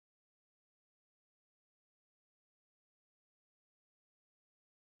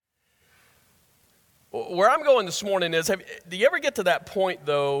Where I'm going this morning is, do you ever get to that point,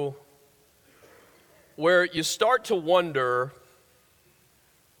 though, where you start to wonder,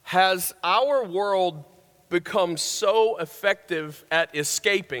 has our world become so effective at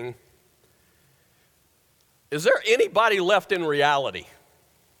escaping? Is there anybody left in reality?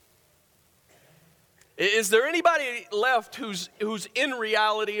 Is there anybody left who's in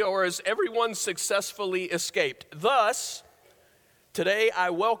reality, or has everyone successfully escaped? Thus, today I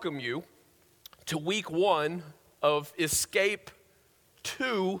welcome you to week 1 of Escape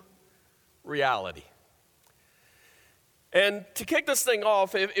to Reality. And to kick this thing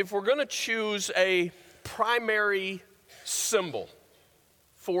off, if we're going to choose a primary symbol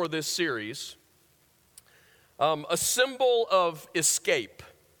for this series, a symbol of escape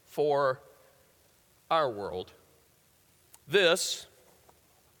for our world, this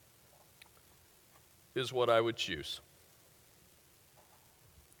is what I would choose.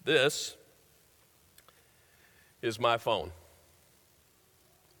 This is my phone,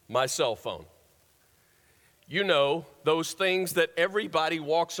 my cell phone. You know, those things that everybody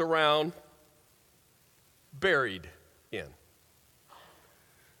walks around buried in.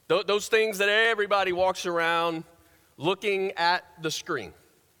 Those things that everybody walks around looking at the screen.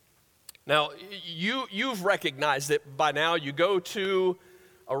 Now, you've recognized it by now. You go to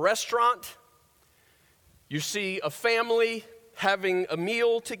a restaurant, you see a family having a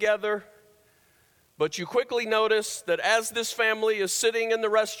meal together, but you quickly notice that as this family is sitting in the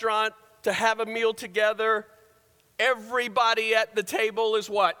restaurant to have a meal together, everybody at the table is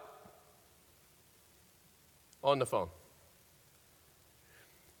what? On the phone.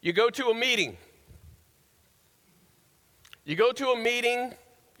 You go to a meeting.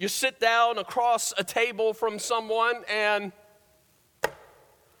 You sit down across a table from someone, and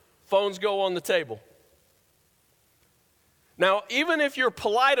phones go on the table. Now, even if you're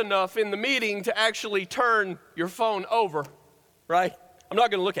polite enough in the meeting to actually turn your phone over, right? I'm not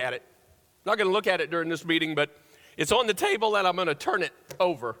going to look at it. I'm not going to look at it during this meeting, but it's on the table and I'm going to turn it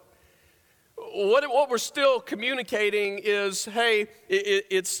over. What we're still communicating is, hey,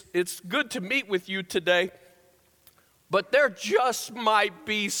 it's good to meet with you today, but there just might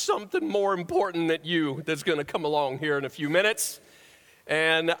be something more important than you that's going to come along here in a few minutes,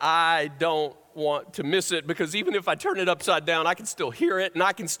 and I don't want to miss it, because even if I turn it upside down, I can still hear it and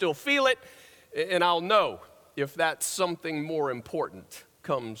I can still feel it, and I'll know if that something more important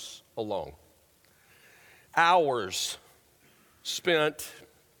comes along. Hours spent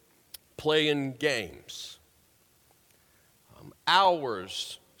playing games.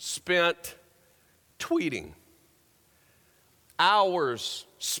 Hours spent tweeting. Hours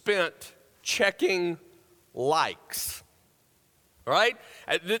spent checking likes. All right?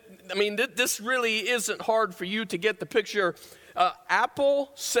 This really isn't hard for you to get the picture. Apple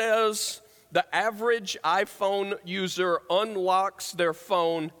says the average iPhone user unlocks their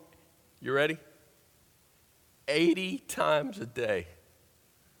phone, you ready? 80 times a day.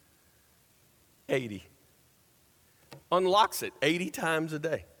 80. Unlocks it 80 times a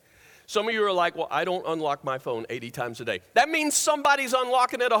day. Some of you are like, well, I don't unlock my phone 80 times a day. That means somebody's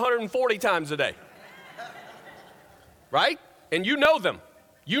unlocking it 140 times a day. Right? And you know them.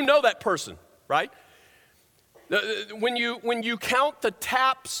 You know that person, right? When you count the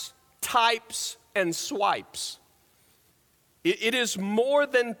taps, types, and swipes, it is more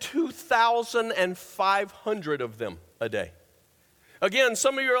than 2,500 of them a day. Again,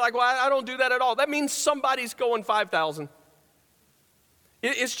 some of you are like, well, I don't do that at all. That means somebody's going 5,000.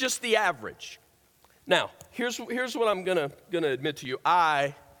 It's just the average. Now, here's what I'm gonna admit to you.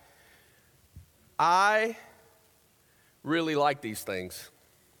 I really like these things.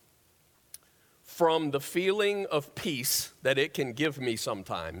 From the feeling of peace that it can give me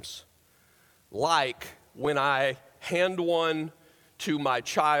sometimes, like when I hand one to my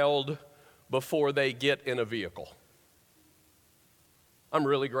child before they get in a vehicle. I'm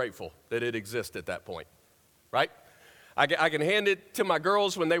really grateful that it exists at that point, right? I can hand it to my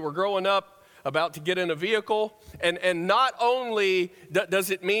girls when they were growing up, about to get in a vehicle, and not only does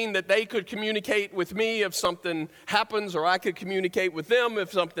it mean that they could communicate with me if something happens, or I could communicate with them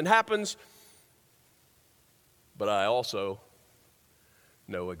if something happens, but I also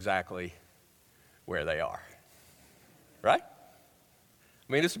know exactly where they are, right?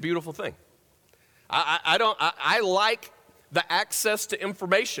 I mean, it's a beautiful thing. I like the access to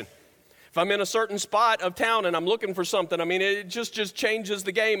information. If I'm in a certain spot of town and I'm looking for something, I mean, it just changes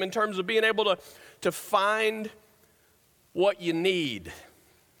the game in terms of being able to find what you need.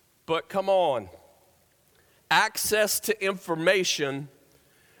 But come on, access to information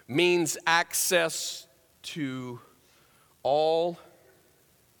means access to all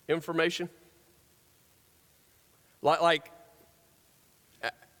information. like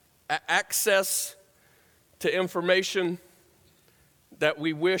access to information that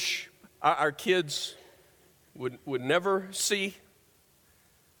we wish our kids would never see.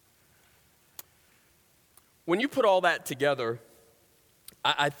 When you put all that together,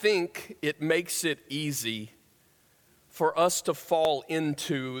 I think it makes it easy for us to fall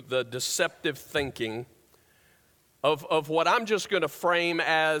into the deceptive thinking of what I'm just going to frame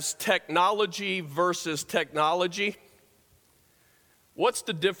as technology versus technology. What's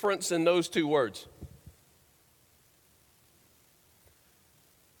the difference in those two words?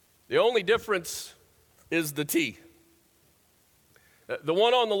 The only difference is the T. The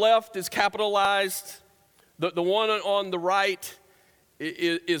one on the left is capitalized. The one on the right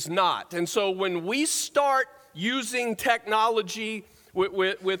is not. And so when we start using technology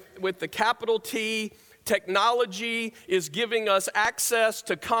with the capital T, technology is giving us access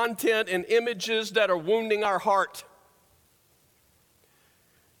to content and images that are wounding our heart.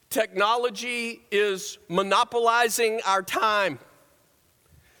 Technology is monopolizing our time.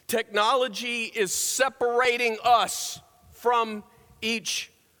 Technology is separating us from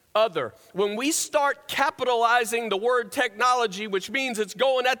each other. When we start capitalizing the word technology, which means it's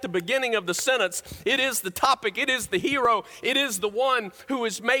going at the beginning of the sentence, it is the topic, it is the hero, it is the one who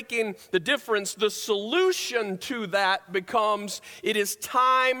is making the difference. The solution to that becomes, it is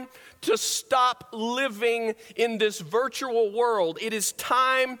time to stop living in this virtual world. It is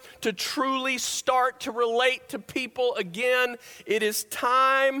time to truly start to relate to people again. It is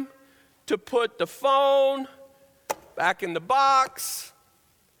time to put the phone back in the box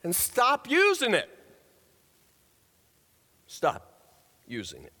and stop using it. Stop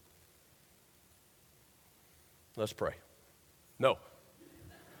using it. Let's pray. No.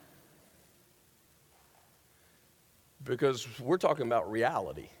 Because we're talking about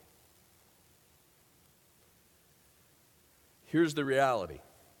reality. Here's the reality.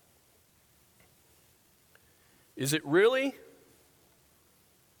 Is it really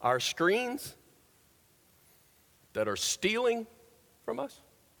our screens that are stealing from us?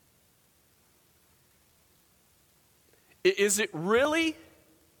 Is it really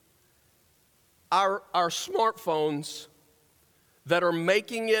our smartphones that are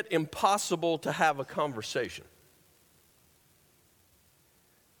making it impossible to have a conversation?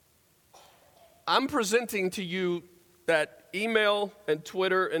 I'm presenting to you that email and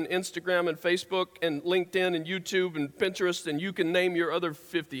Twitter and Instagram and Facebook and LinkedIn and YouTube and Pinterest, and you can name your other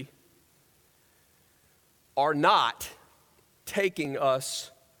 50, are not taking us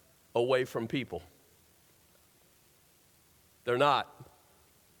away from people. They're not.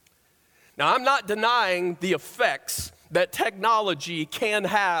 Now, I'm not denying the effects that technology can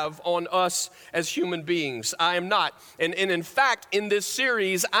have on us as human beings. I am not. And in fact, in this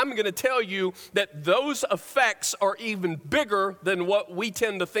series, I'm going to tell you that those effects are even bigger than what we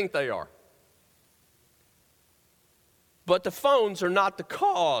tend to think they are. But the phones are not the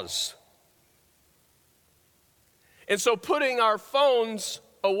cause. And so putting our phones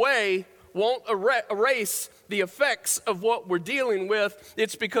away won't erase the effects of what we're dealing with.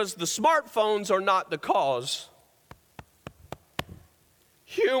 It's because the smartphones are not the cause.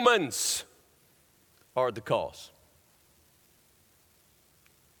 Humans are the cause.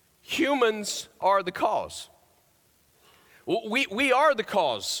 Humans are the cause. We are the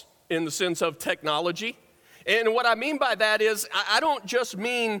cause in the sense of technology. And what I mean by that is, I don't just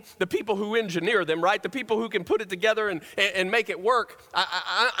mean the people who engineer them, right? The people who can put it together and make it work.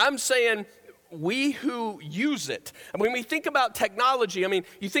 I'm saying we who use it. And when we think about technology, I mean,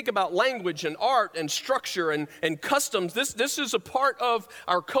 you think about language and art and structure and customs. This is a part of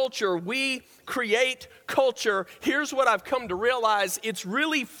our culture. We create culture. Here's what I've come to realize. It's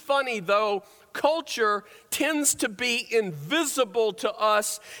really funny, though. Culture tends to be invisible to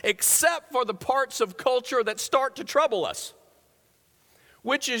us except for the parts of culture that start to trouble us,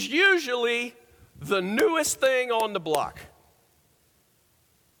 which is usually the newest thing on the block.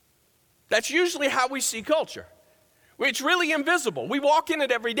 That's usually how we see culture. It's really invisible. We walk in it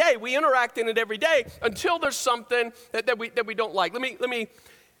every day. We interact in it every day until there's something that we don't like. Let me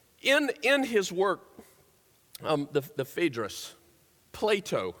in his work, the Phaedrus,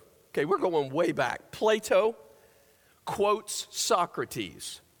 Plato. Okay, we're going way back. Plato quotes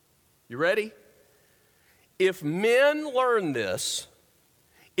Socrates. You ready? If men learn this,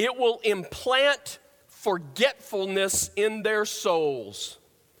 it will implant forgetfulness in their souls.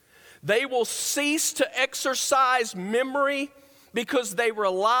 They will cease to exercise memory because they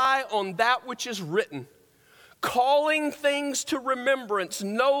rely on that which is written, calling things to remembrance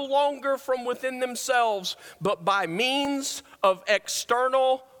no longer from within themselves, but by means of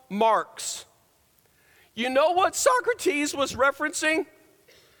external marks. You know what Socrates was referencing?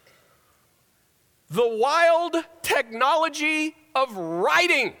 The wild technology of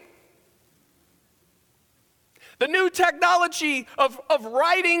writing. The new technology of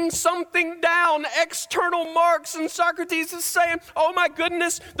writing something down, external marks, and Socrates is saying, oh my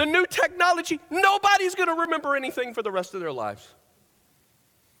goodness, the new technology, nobody's going to remember anything for the rest of their lives.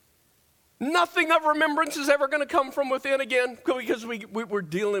 Nothing of remembrance is ever going to come from within again because we're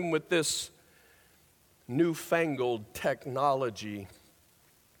dealing with this newfangled technology.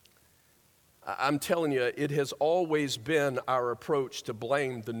 I'm telling you, it has always been our approach to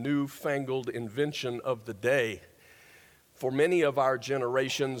blame the newfangled invention of the day. For many of our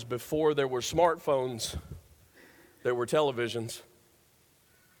generations, before there were smartphones, there were televisions.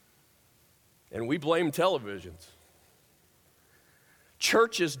 And we blame televisions.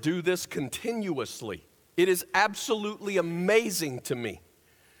 Churches do this continuously. It is absolutely amazing to me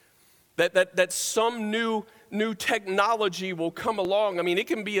that some new technology will come along. I mean, it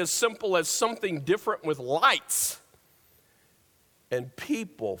can be as simple as something different with lights. And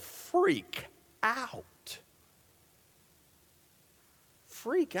people freak out.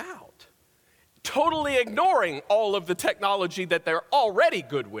 Freak out. Totally ignoring all of the technology that they're already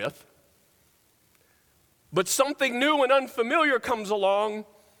good with. But something new and unfamiliar comes along,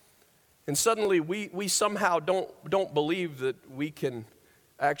 and suddenly we somehow don't believe that we can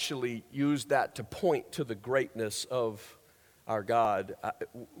actually use that to point to the greatness of our God.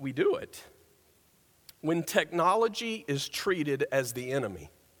 We do it. When technology is treated as the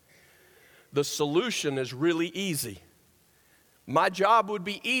enemy, the solution is really easy. My job would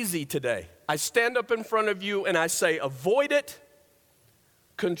be easy today. I stand up in front of you and I say, avoid it,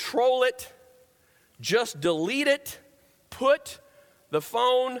 control it, just delete it, put the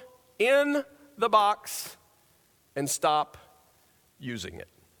phone in the box, and stop using it.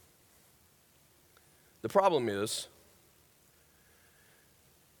 The problem is,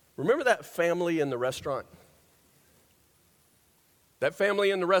 remember that family in the restaurant? That family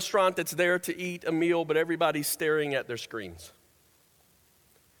in the restaurant that's there to eat a meal, but everybody's staring at their screens.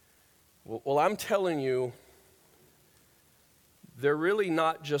 Well, I'm telling you, they're really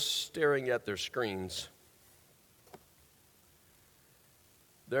not just staring at their screens.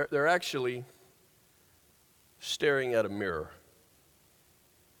 They're actually staring at a mirror.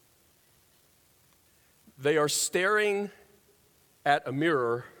 They are staring at a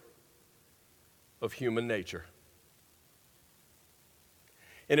mirror of human nature.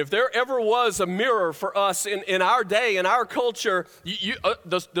 And if there ever was a mirror for us in our day, in our culture,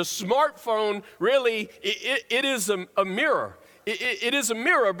 the smartphone really, it is a mirror. It is a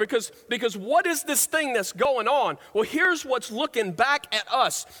mirror because what is this thing that's going on? Well, here's what's looking back at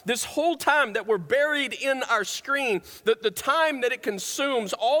us. This whole time that we're buried in our screen, the time that it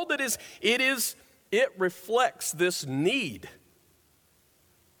consumes, all that it reflects this need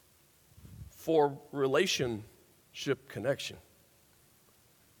for relationship connection.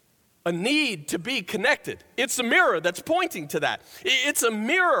 A need to be connected. It's a mirror that's pointing to that. It's a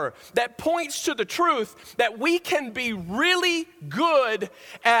mirror that points to the truth that we can be really good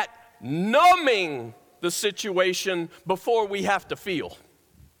at numbing the situation before we have to feel.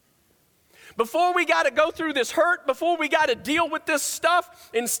 Before we got to go through this hurt, before we got to deal with this stuff,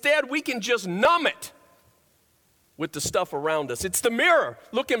 instead we can just numb it with the stuff around us. It's the mirror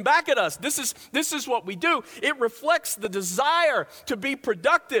looking back at us. This is what we do. It reflects the desire to be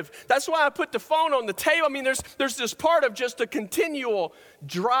productive. That's why I put the phone on the table. I mean, there's this part of just a continual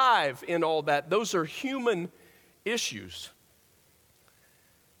drive in all that. Those are human issues.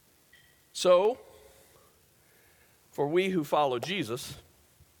 So, for we who follow Jesus,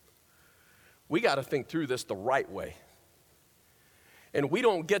 we got to think through this the right way. And we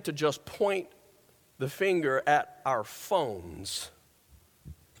don't get to just point the finger at our phones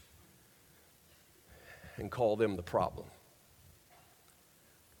and call them the problem.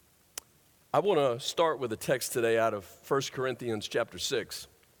 I want to start with a text today out of 1 Corinthians chapter 6.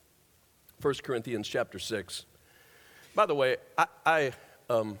 1 Corinthians chapter 6. By the way,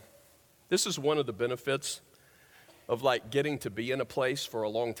 this is one of the benefits of like getting to be in a place for a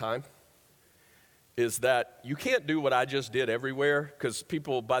long time, is that you can't do what I just did everywhere, because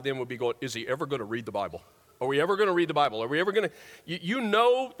people by then would be going, is he ever going to read the Bible? Are we ever going to read the Bible? Are we ever going to? You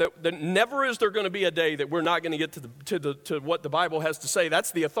know that never is there going to be a day that we're not going to get to what the Bible has to say.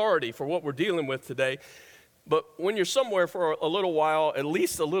 That's the authority for what we're dealing with today. But when you're somewhere for a little while, at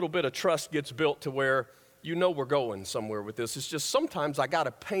least a little bit of trust gets built to where you know we're going somewhere with this. It's just sometimes I got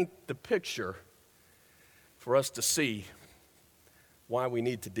to paint the picture for us to see why we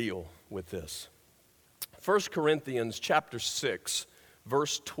need to deal with this. 1 Corinthians chapter 6,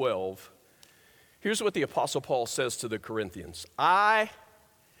 verse 12, Here's what the Apostle Paul says to the Corinthians. I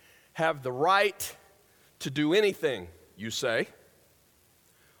have the right to do anything, you say,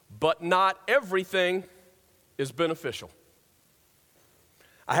 but not everything is beneficial.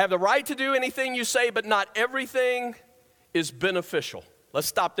 I have the right to do anything you say, but not everything is beneficial. Let's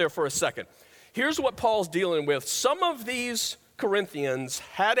stop there for a second. Here's what Paul's dealing with. Some of these Corinthians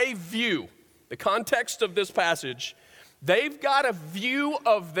had a view, the context of this passage, they've got a view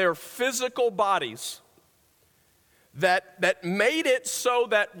of their physical bodies that made it so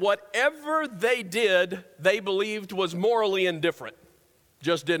that whatever they did, they believed was morally indifferent.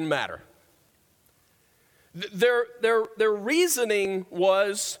 Just didn't matter. Their reasoning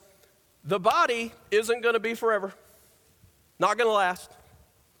was the body isn't going to be forever, not going to last.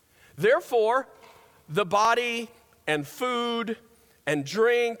 Therefore, the body and food and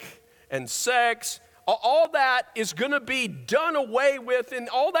drink and sex, all that is going to be done away with, and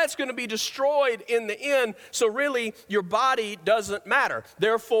all that's going to be destroyed in the end. So really, your body doesn't matter.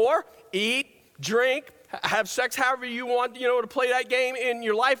 Therefore, eat, drink, have sex however you want, to play that game in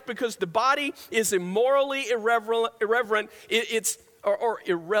your life, because the body is immorally irreverent. It's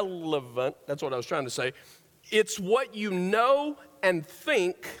irrelevant. That's what I was trying to say. It's what you know and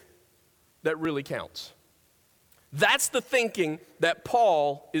think that really counts. That's the thinking that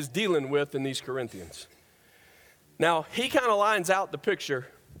Paul is dealing with in these Corinthians. Now, he kind of lines out the picture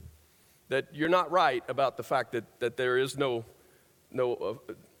that you're not right about the fact that there is no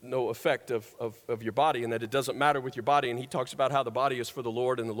effect of your body, and that it doesn't matter with your body. And he talks about how the body is for the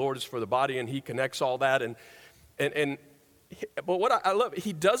Lord and the Lord is for the body, and he connects all that. But what I love,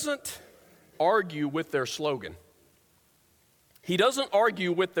 he doesn't argue with their slogan. He doesn't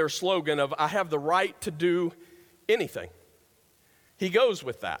argue with their slogan of, I have the right to do anything. He goes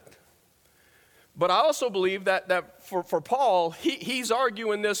with that. But I also believe that for Paul, he's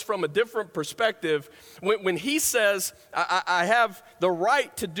arguing this from a different perspective. When he says, I have the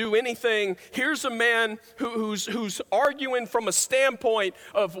right to do anything, here's a man who's arguing from a standpoint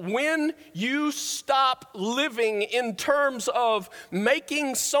of when you stop living in terms of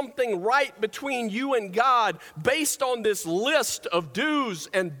making something right between you and God based on this list of do's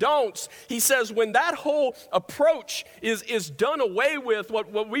and don'ts. He says when that whole approach is done away with,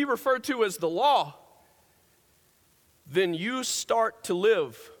 what we refer to as the law, then you start to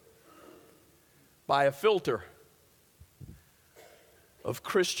live by a filter of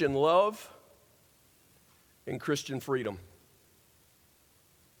Christian love and Christian freedom.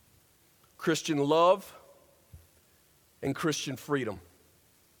 Christian love and Christian freedom.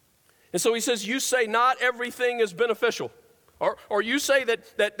 And so he says, you say not everything is beneficial. Or you say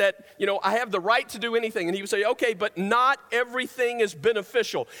that I have the right to do anything. And he would say, okay, but not everything is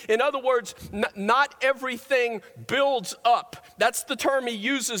beneficial. In other words, not everything builds up. That's the term he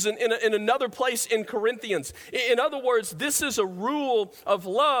uses in another place in Corinthians. In other words, this is a rule of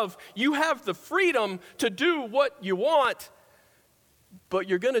love. You have the freedom to do what you want, but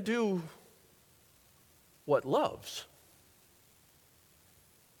you're going to do what loves.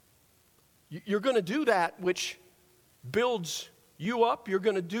 You're going to do that which builds you up. You're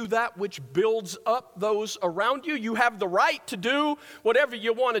going to do that which builds up those around you. You have the right to do whatever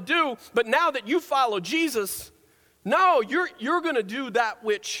you want to do, but now that you follow Jesus, no, you're going to do that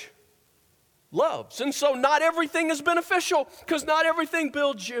which loves. And so not everything is beneficial, because not everything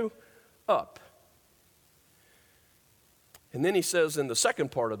builds you up. And then he says in the second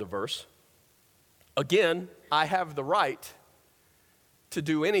part of the verse, again, I have the right to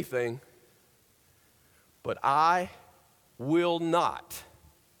do anything, but I will not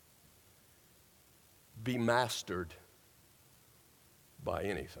be mastered by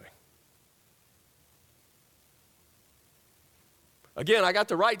anything. Again, I got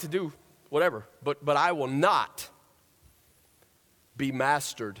the right to do whatever, but I will not be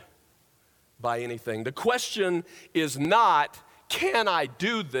mastered by anything. The question is not, can I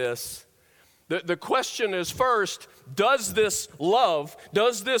do this? The question is first, does this love,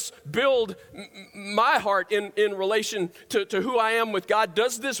 does this build my heart in relation to who I am with God?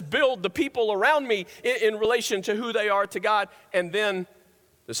 Does this build the people around me in relation to who they are to God? And then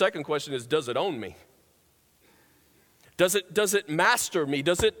the second question is, does it own me? Does it master me?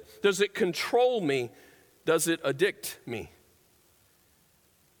 Does it control me? Does it addict me?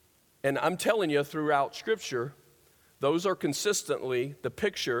 And I'm telling you, throughout Scripture, those are consistently the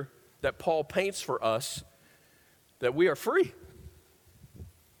picture that Paul paints for us, that we are free.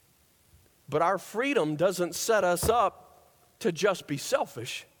 But our freedom doesn't set us up to just be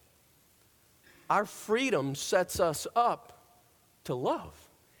selfish. Our freedom sets us up to love.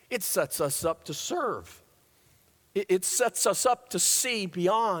 It sets us up to serve. It sets us up to see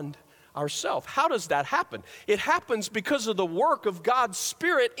beyond ourselves. How does that happen? It happens because of the work of God's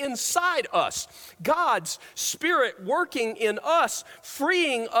Spirit inside us. God's Spirit working in us,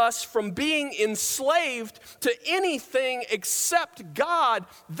 freeing us from being enslaved to anything except God.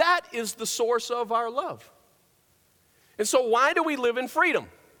 That is the source of our love. And so why do we live in freedom?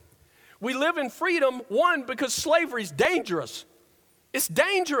 We live in freedom, one, because slavery is dangerous. It's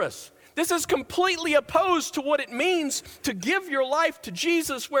dangerous. This is completely opposed to what it means to give your life to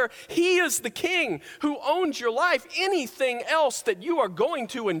Jesus, where He is the King who owns your life. Anything else that you are going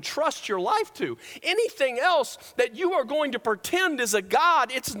to entrust your life to, anything else that you are going to pretend is a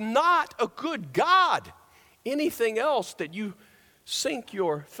God, it's not a good God. Anything else that you sink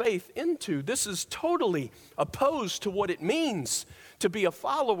your faith into, this is totally opposed to what it means to be a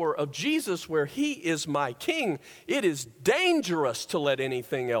follower of Jesus, where He is my King. It is dangerous to let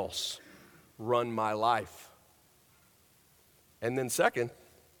anything else run my life. And then second,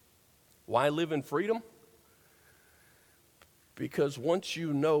 why live in freedom? Because once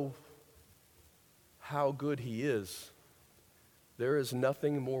you know how good He is, there is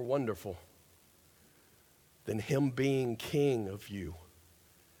nothing more wonderful than Him being King of you.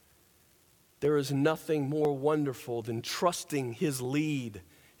 There is nothing more wonderful than trusting His lead,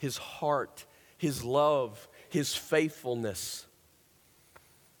 His heart, His love, His faithfulness.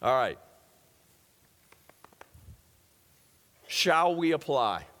 All right. Shall we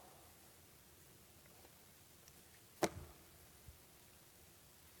apply?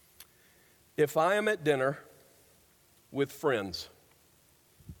 If I am at dinner with friends,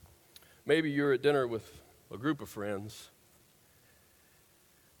 maybe you're at dinner with a group of friends,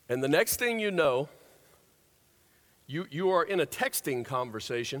 and the next thing you know, you are in a texting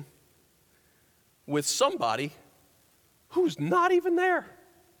conversation with somebody who's not even there.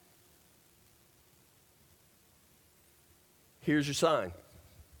 Here's your sign.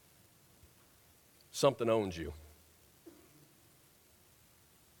 Something owns you.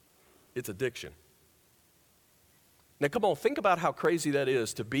 It's addiction. Now, come on, think about how crazy that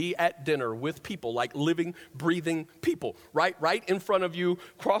is to be at dinner with people, like living, breathing people, right in front of you,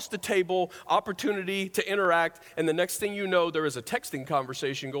 across the table, opportunity to interact, and the next thing you know, there is a texting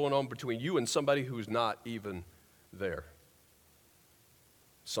conversation going on between you and somebody who's not even there.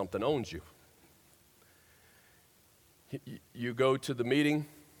 Something owns you. You go to the meeting,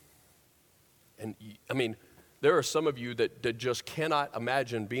 and there are some of you that just cannot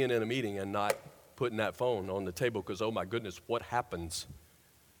imagine being in a meeting and not putting that phone on the table, because, oh my goodness, what happens?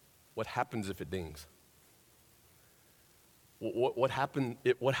 What happens if it dings? What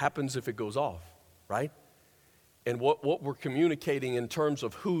happens if it goes off, right? And what we're communicating in terms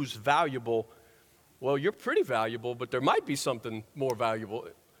of who's valuable, well, you're pretty valuable, but there might be something more valuable.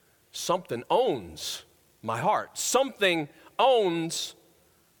 Something owns my heart. Something owns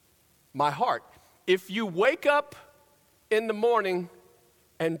my heart. If you wake up in the morning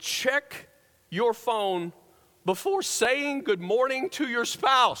and check your phone before saying good morning to your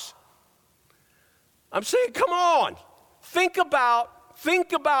spouse, I'm saying, come on, think about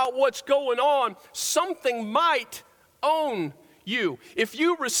what's going on. Something might own you. If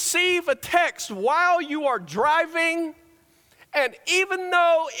you receive a text while you are driving, and even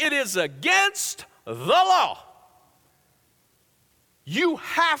though it is against the law, you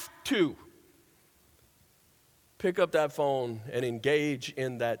have to pick up that phone and engage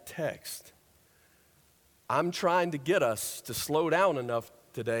in that text. I'm trying to get us to slow down enough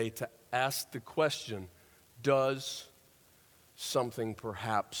today to ask the question, does something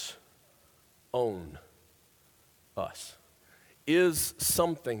perhaps own us? Is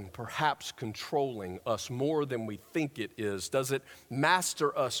something perhaps controlling us more than we think it is? Does it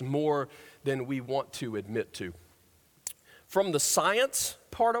master us more than we want to admit to? From the science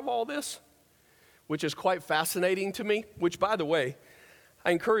part of all this, which is quite fascinating to me, which, by the way,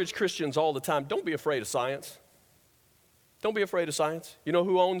 I encourage Christians all the time, don't be afraid of science. Don't be afraid of science. You know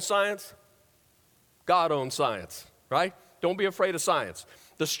who owns science? God owns science, right? Don't be afraid of science.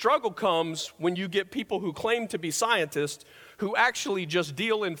 The struggle comes when you get people who claim to be scientists who actually just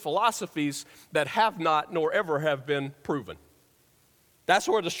deal in philosophies that have not nor ever have been proven. That's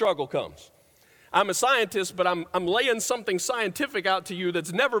where the struggle comes. I'm a scientist, but I'm laying something scientific out to you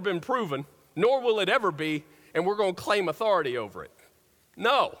that's never been proven, nor will it ever be, and we're going to claim authority over it.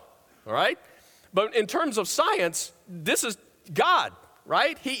 No, all right? But in terms of science, this is God,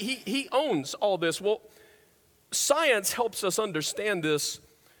 right? He owns all this. Well, science helps us understand this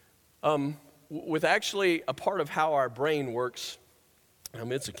with actually a part of how our brain works.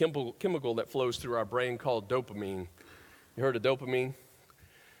 It's a chemical that flows through our brain called dopamine. You heard of dopamine?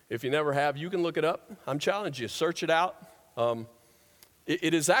 If you never have, you can look it up. I'm challenging you. Search it out.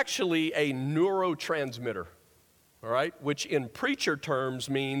 It is actually a neurotransmitter, all right, which in preacher terms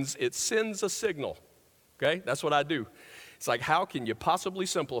means it sends a signal, okay? That's what I do. It's like, how can you possibly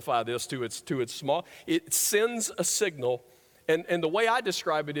simplify this to its small? It sends a signal, and the way I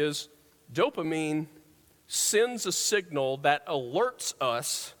describe it is dopamine sends a signal that alerts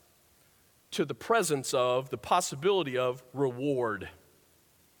us to the presence of, the possibility of reward.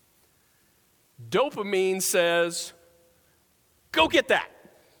 Dopamine says, go get that.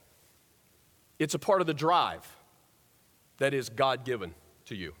 It's a part of the drive that is God-given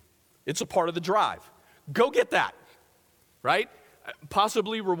to you. It's a part of the drive. Go get that, right?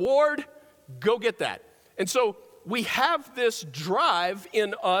 Possibly reward, go get that. And so we have this drive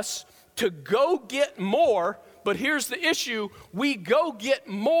in us to go get more, but here's the issue. We go get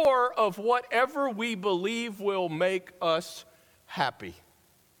more of whatever we believe will make us happy.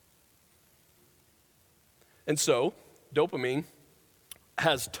 And so, dopamine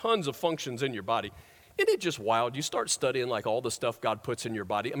has tons of functions in your body. Isn't it just wild? You start studying like all the stuff God puts in your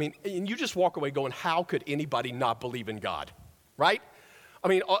body. I mean, and you just walk away going, how could anybody not believe in God, right? I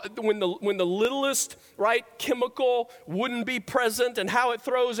mean, when the littlest, right, chemical wouldn't be present and how it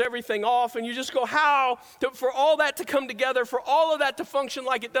throws everything off, and you just go, for all that to come together, for all of that to function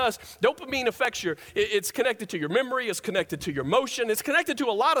like it does. Dopamine affects it's connected to your memory, it's connected to your motion, it's connected to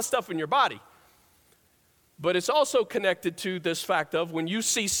a lot of stuff in your body. But it's also connected to this fact of when you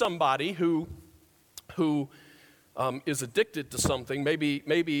see somebody who is addicted to something,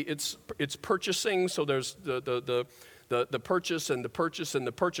 maybe it's purchasing, so there's the purchase and the purchase and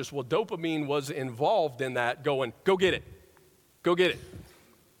the purchase. Well, dopamine was involved in that going, go get it, go get it,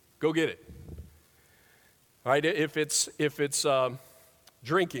 go get it. All right, if it's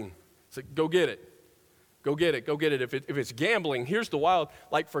drinking, it's like, go get it, go get it, go get it. If it's gambling, here's the wild,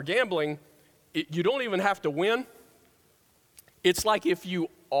 like for gambling, you don't even have to win. It's like if you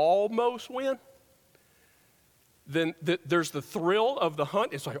almost win, then there's the thrill of the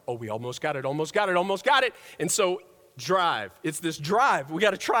hunt. It's like, oh, we almost got it, almost got it, almost got it. And so drive. It's this drive. We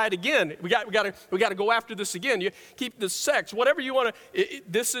got to try it again. We got to go after this again. You keep the sex, whatever you want to.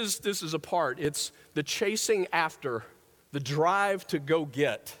 This is a part. It's the chasing after, the drive to go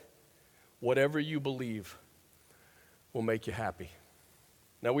get whatever you believe will make you happy.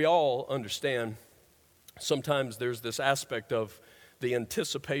 Now, we all understand sometimes there's this aspect of the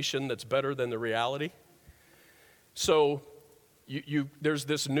anticipation that's better than the reality. So there's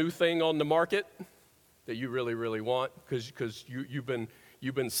this new thing on the market that you really, really want because you've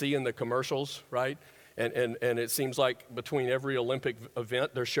been seeing the commercials, right? And it seems like between every Olympic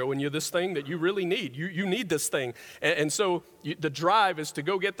event, they're showing you this thing that you really need. You need this thing. And so the drive is to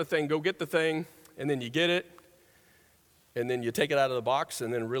go get the thing, and then you get it. And then you take it out of the box,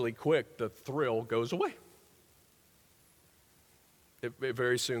 and then really quick, the thrill goes away. It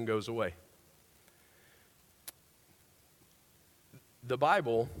very soon goes away. The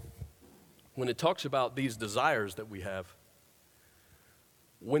Bible, when it talks about these desires that we have,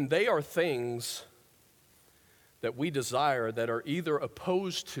 when they are things that we desire that are either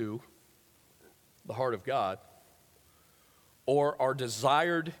opposed to the heart of God or are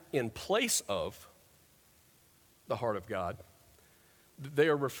desired in place of the heart of God, they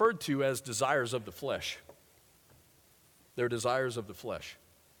are referred to as desires of the flesh. They're desires of the flesh.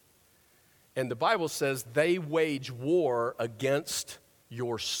 And the Bible says they wage war against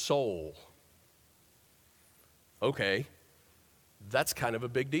your soul. Okay, that's kind of a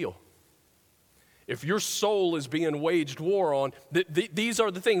big deal. If your soul is being waged war on, these are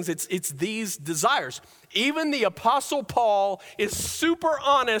the things, it's these desires. Even the Apostle Paul is super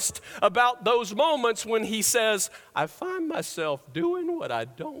honest about those moments when he says, I find myself doing what I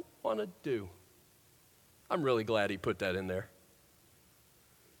don't want to do. I'm really glad he put that in there.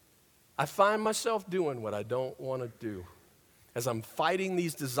 I find myself doing what I don't want to do as I'm fighting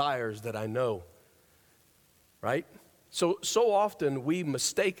these desires that I know, right? So often we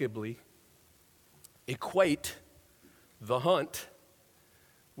mistakenly equate the hunt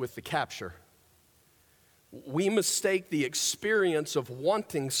with the capture. We mistake the experience of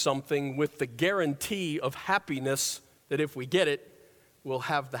wanting something with the guarantee of happiness that if we get it, we'll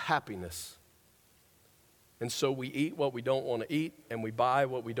have the happiness. And so we eat what we don't want to eat, and we buy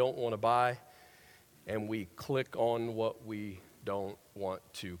what we don't want to buy, and we click on what we don't want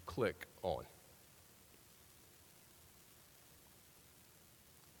to click on.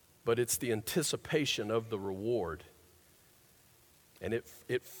 But it's the anticipation of the reward. And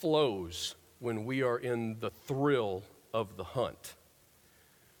it flows when we are in the thrill of the hunt.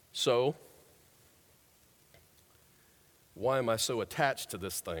 So, why am I so attached to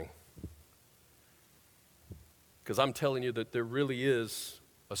this thing? because I'm telling you that there really is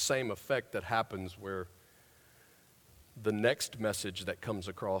a same effect that happens where the next message that comes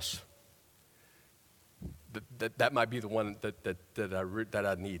across, that might be the one that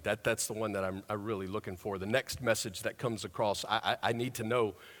I need. That's the one that I'm really looking for. The next message that comes across, I need to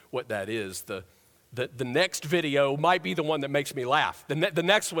know what that is. The next video might be the one that makes me laugh. The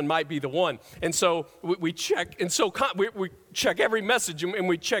next one might be the one. And so we check, and so we check every message, and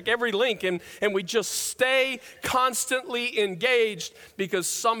we check every link, and we just stay constantly engaged, because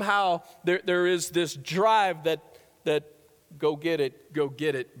somehow there is this drive that go get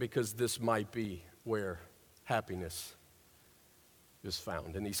it, because this might be where happiness is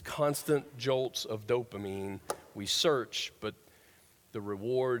found. In these constant jolts of dopamine, we search, but the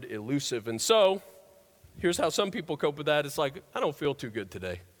reward elusive. And so, here's how some people cope with that. It's like, I don't feel too good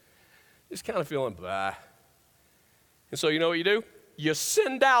today. Just kind of feeling blah. And so you know what you do? You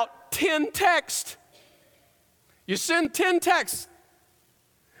send out 10 texts. You send 10 texts,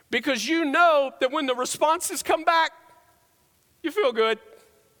 because you know that when the responses come back, you feel good.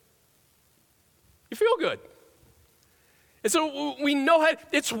 You feel good. And so we know how,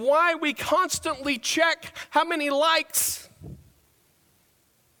 it's why we constantly check how many likes,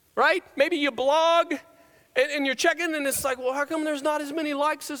 right? Maybe you blog and you're checking, and it's like, well, how come there's not as many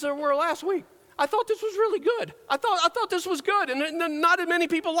likes as there were last week? I thought this was really good. I thought this was good, and not as many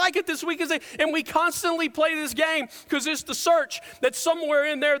people like it this week as and we constantly play this game, because it's the search that somewhere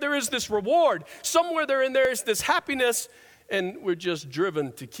in there is this reward. Somewhere there is this happiness. And we're just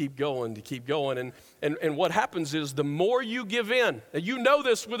driven to keep going. And what happens is, the more you give in, and you know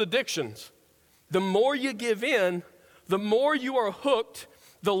this with addictions, the more you give in, the more you are hooked,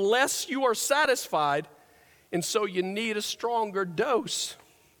 the less you are satisfied, and so you need a stronger dose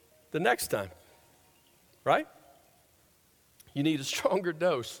the next time, right? You need a stronger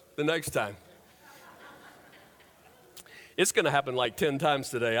dose the next time. It's going to happen like 10 times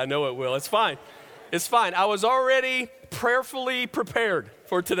today. I know it will. It's fine. It's fine. I was already prayerfully prepared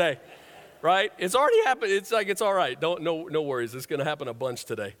for today, right? It's already happened. It's like, it's all right. No worries. It's going to happen a bunch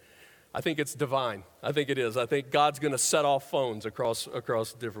today. I think it's divine. I think it is. I think God's going to set off phones across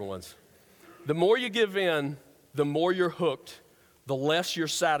different ones. The more you give in, the more you're hooked, the less you're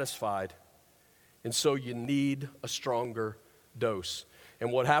satisfied, and so you need a stronger dose.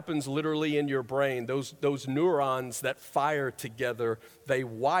 And what happens literally in your brain, those neurons that fire together, they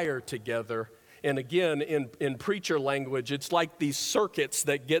wire together. And again, in preacher language, it's like these circuits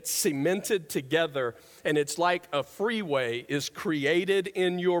that get cemented together, and it's like a freeway is created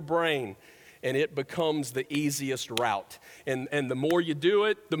in your brain, and it becomes the easiest route. And the more you do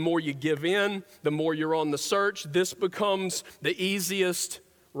it, the more you give in, the more you're on the search, this becomes the easiest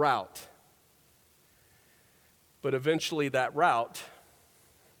route. But eventually that route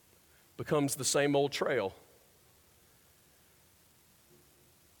becomes the same old trail.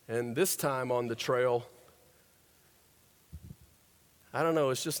 And this time on the trail, I don't know,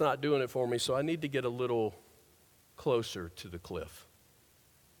 it's just not doing it for me, so I need to get a little closer to the cliff.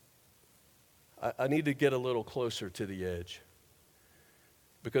 I need to get a little closer to the edge,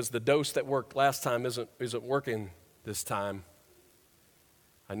 because the dose that worked last time isn't working this time.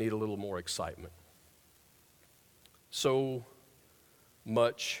 I need a little more excitement. So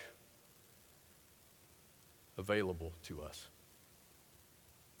much available to us.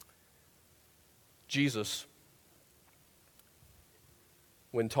 Jesus,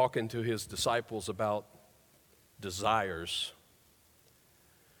 when talking to his disciples about desires,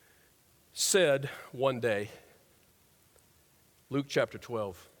 said one day, Luke chapter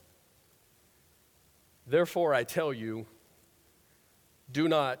 12, "Therefore I tell you, do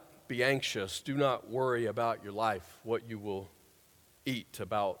not be anxious, do not worry about your life, what you will eat,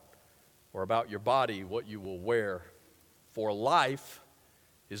 about your body, what you will wear. For life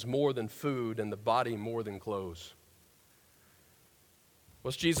is more than food, and the body more than clothes."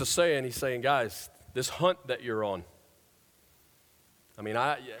 What's Jesus saying? He's saying, guys, this hunt that you're on, I mean,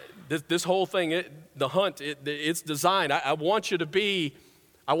 this whole thing, the hunt, it's designed. I want you to be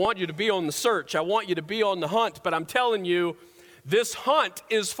on the search. I want you to be on the hunt. But I'm telling you, this hunt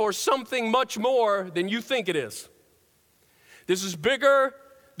is for something much more than you think it is. This is bigger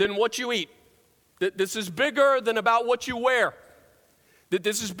than what you eat. This is bigger than about what you wear.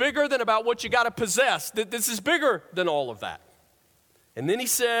 This is bigger than about what you got to possess. This is bigger than all of that. And then he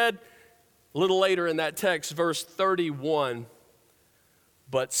said, a little later in that text, verse 31,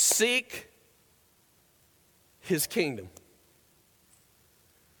 "But seek his kingdom."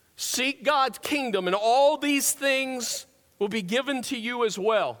 Seek God's kingdom, and all these things will be given to you as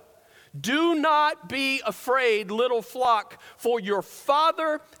well. "Do not be afraid, little flock, for your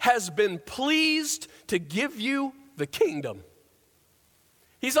Father has been pleased to give you the kingdom.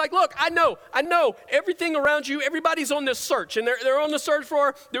 He's like, look, I know everything around you, everybody's on this search, and they're on the search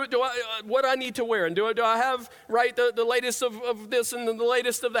for what I need to wear, and do I have, right, the latest of this and the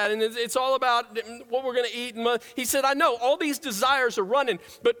latest of that, and it's all about what we're going to eat. And he said, I know, all these desires are running,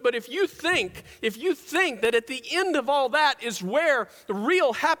 but if you think that at the end of all that is where the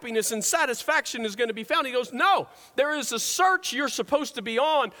real happiness and satisfaction is going to be found, he goes, no, there is a search you're supposed to be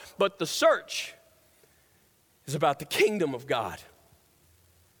on, but the search is about the kingdom of God.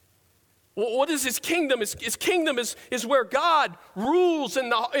 What is his kingdom? His kingdom is where God rules in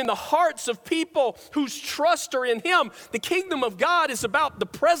the hearts of people whose trust are in him. The kingdom of God is about the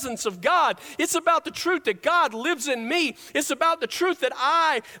presence of God. It's about the truth that God lives in me. It's about the truth that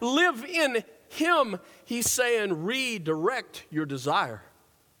I live in him. He's saying, redirect your desire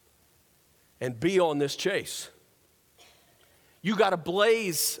and be on this chase. You got to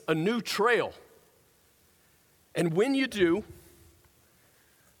blaze a new trail. And when you do,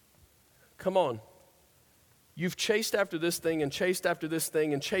 come on. You've chased after this thing and chased after this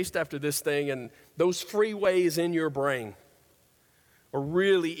thing and chased after this thing, and those freeways in your brain are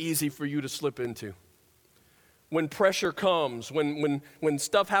really easy for you to slip into. When pressure comes, when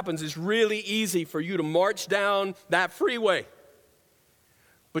stuff happens, it's really easy for you to march down that freeway.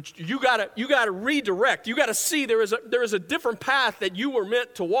 But you gotta redirect. You gotta see there is a different path that you were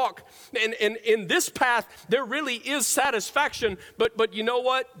meant to walk. And in this path, there really is satisfaction. But you know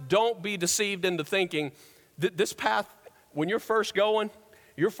what? Don't be deceived into thinking that this path, when you're first going,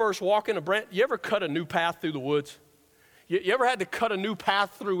 you're first walking a branch. You ever cut a new path through the woods? You ever had to cut a new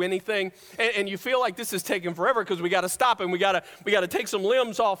path through anything, and you feel like this is taking forever because we got to stop and we got to take some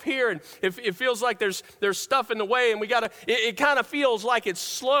limbs off here, and it feels like there's stuff in the way, and it kind of feels like it's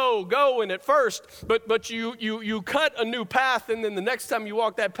slow going at first, but you cut a new path, and then the next time you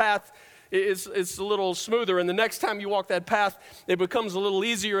walk that path, it's a little smoother, and the next time you walk that path, it becomes a little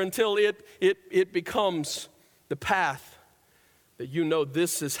easier until it becomes the path that you know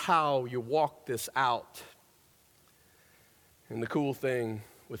this is how you walk this out. And the cool thing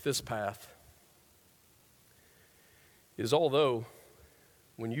with this path is, although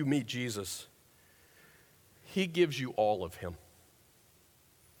when you meet Jesus, he gives you all of him.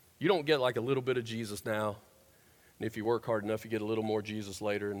 You don't get like a little bit of Jesus now, and if you work hard enough, you get a little more Jesus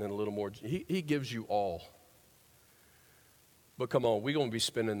later, and then a little more. He gives you all. But come on, we're going to be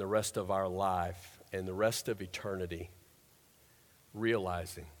spending the rest of our life and the rest of eternity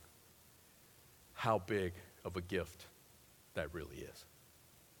realizing how big of a gift that really is.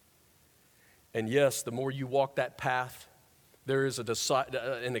 And yes, the more you walk that path, there is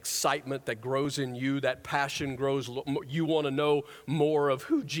an excitement that grows in you. That passion grows. You want to know more of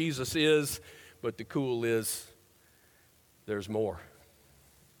who Jesus is. But the cool is, there's more.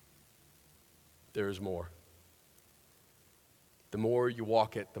 There's more. The more you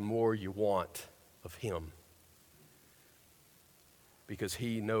walk it, the more you want of him. Because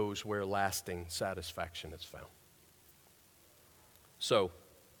he knows where lasting satisfaction is found. So,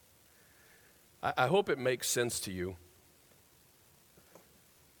 I hope it makes sense to you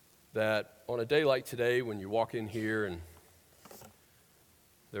that on a day like today, when you walk in here and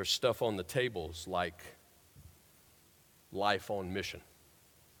there's stuff on the tables like life on mission.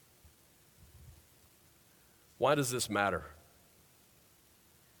 Why does this matter?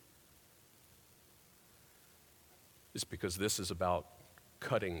 It's because this is about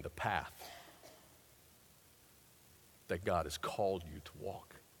cutting the path that God has called you to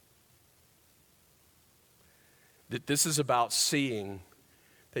walk. That this is about seeing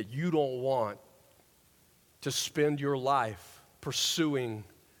that you don't want to spend your life pursuing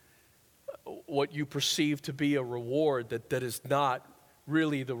what you perceive to be a reward that is not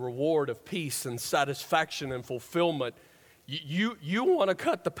really the reward of peace and satisfaction and fulfillment. You want to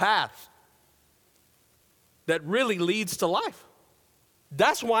cut the path that really leads to life.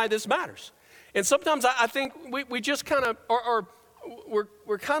 That's why this matters. And sometimes I think we just kind of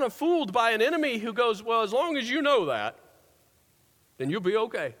we're kind of fooled by an enemy who goes, well, as long as you know that, then you'll be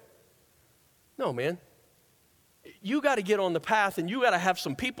okay. No, man. You got to get on the path, and you got to have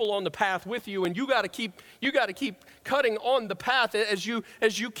some people on the path with you, and you got to keep cutting on the path as you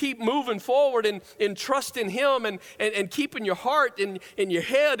keep moving forward and trust in him and keeping your heart and your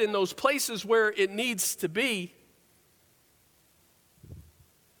head in those places where it needs to be.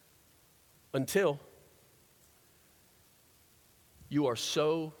 Until you are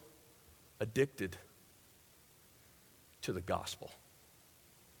so addicted to the gospel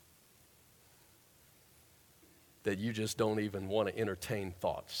that you just don't even want to entertain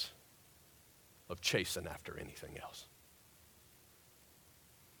thoughts of chasing after anything else.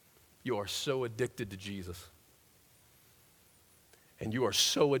 You are so addicted to Jesus And you are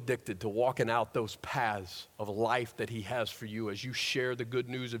so addicted to walking out those paths of life that he has for you as you share the good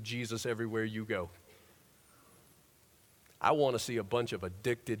news of Jesus everywhere you go. I want to see a bunch of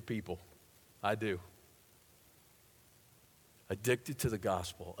addicted people. I do. Addicted to the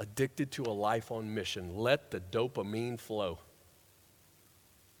gospel, addicted to a life on mission. Let the dopamine flow.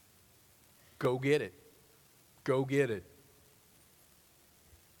 Go get it. Go get it.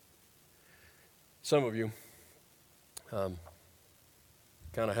 Some of you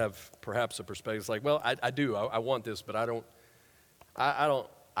kind of have perhaps a perspective. It's like, well, I do. I want this, but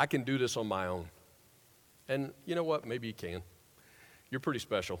I can do this on my own. And you know what? Maybe you can. You're pretty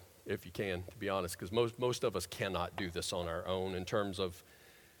special if you can, to be honest, because most of us cannot do this on our own in terms of,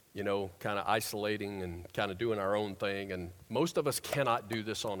 kind of isolating and kind of doing our own thing. And most of us cannot do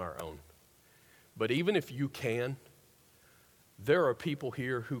this on our own. But even if you can, there are people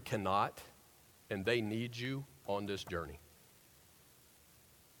here who cannot, and they need you on this journey.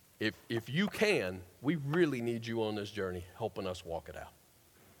 If you can, we really need you on this journey, helping us walk it out.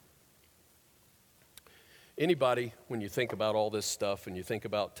 Anybody, when you think about all this stuff and you think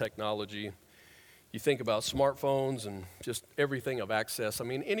about technology, you think about smartphones and just everything of access,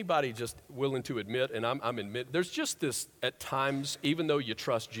 anybody just willing to admit, and I'm admitting, there's just this, at times, even though you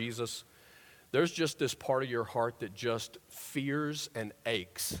trust Jesus, there's just this part of your heart that just fears and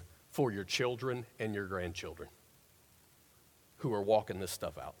aches for your children and your grandchildren who are walking this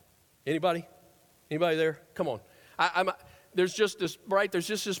stuff out. Anybody? Anybody there? Come on. There's just this, right? There's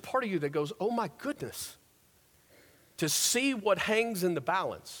just this part of you that goes, oh my goodness, to see what hangs in the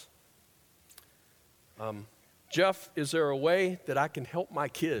balance. Jeff, is there a way that I can help my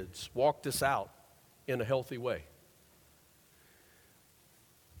kids walk this out in a healthy way?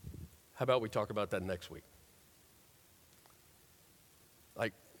 How about we talk about that next week?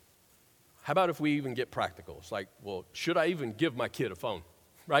 Like, how about if we even get practical? It's like, well, should I even give my kid a phone?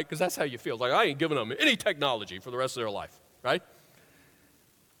 Right? Because that's how you feel. Like, I ain't giving them any technology for the rest of their life. Right?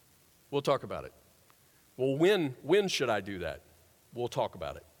 We'll talk about it. Well, when should I do that? We'll talk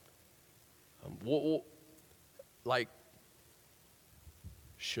about it.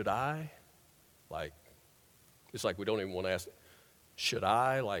 Should I? It's like we don't even want to ask, should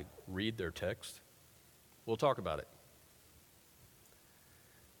I, read their text? We'll talk about it.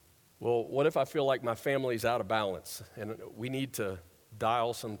 Well, what if I feel like my family's out of balance and we need to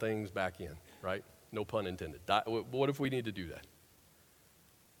dial some things back in, right? No pun intended. What if we need to do that?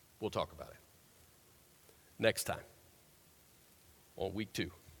 We'll talk about it. Next time, on week 2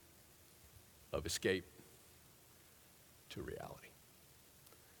 of Escape to Reality.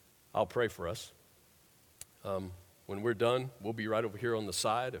 I'll pray for us. When we're done, we'll be right over here on the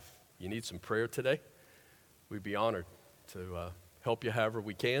side. If you need some prayer today, we'd be honored to help you however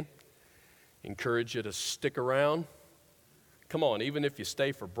we can. Encourage you to stick around. Come on, even if you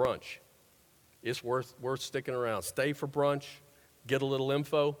stay for brunch, it's worth sticking around. Stay for brunch, get a little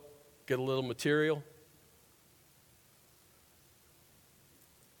info, get a little material.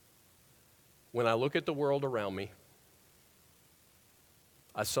 When I look at the world around me,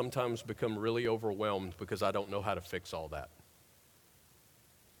 I sometimes become really overwhelmed because I don't know how to fix all that.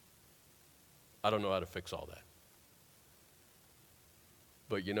 I don't know how to fix all that.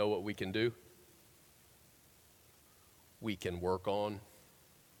 But you know what we can do? We can work on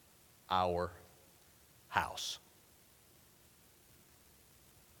our house.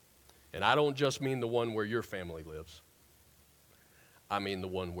 And I don't just mean the one where your family lives. I mean the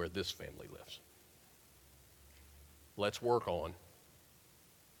one where this family lives. Let's work on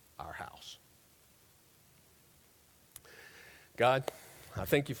our house. God, I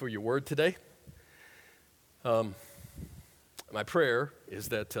thank you for your word today. My prayer is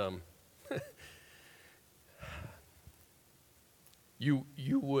that you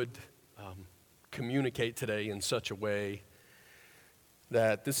would communicate today in such a way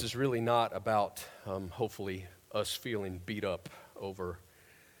that this is really not about, hopefully, us feeling beat up over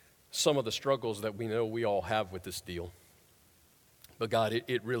some of the struggles that we know we all have with this deal. But God,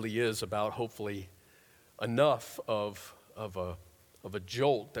 it really is about, hopefully, enough of a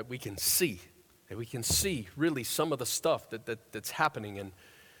jolt that we can see really some of the stuff that's happening. And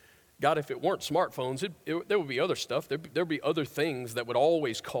God, if it weren't smartphones, there would be other stuff. There would be other things that would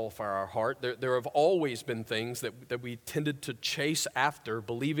always call for our heart. There have always been things that we tended to chase after,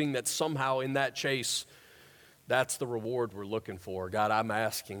 believing that somehow in that chase, that's the reward we're looking for. God, I'm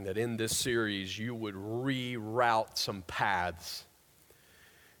asking that in this series, you would reroute some paths.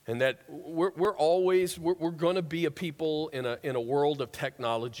 And that we're going to be a people in a world of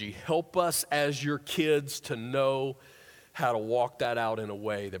technology. Help us as your kids to know how to walk that out in a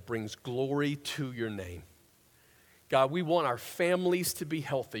way that brings glory to your name. God, we want our families to be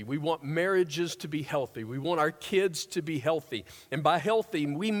healthy. We want marriages to be healthy. We want our kids to be healthy. And by healthy,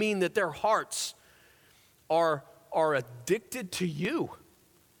 we mean that their hearts are addicted to you.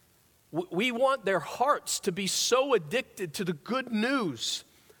 We want their hearts to be so addicted to the good news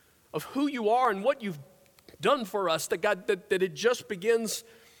of who you are and what you've done for us that, God, that it just begins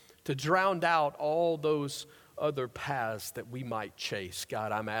to drown out all those other paths that we might chase.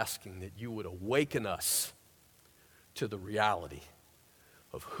 God, I'm asking that you would awaken us to the reality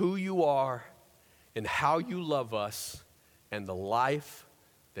of who you are and how you love us and the life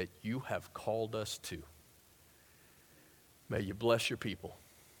that you have called us to. May you bless your people.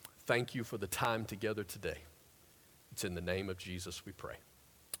 Thank you for the time together today. It's in the name of Jesus we pray.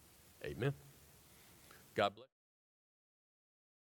 Amen. God bless.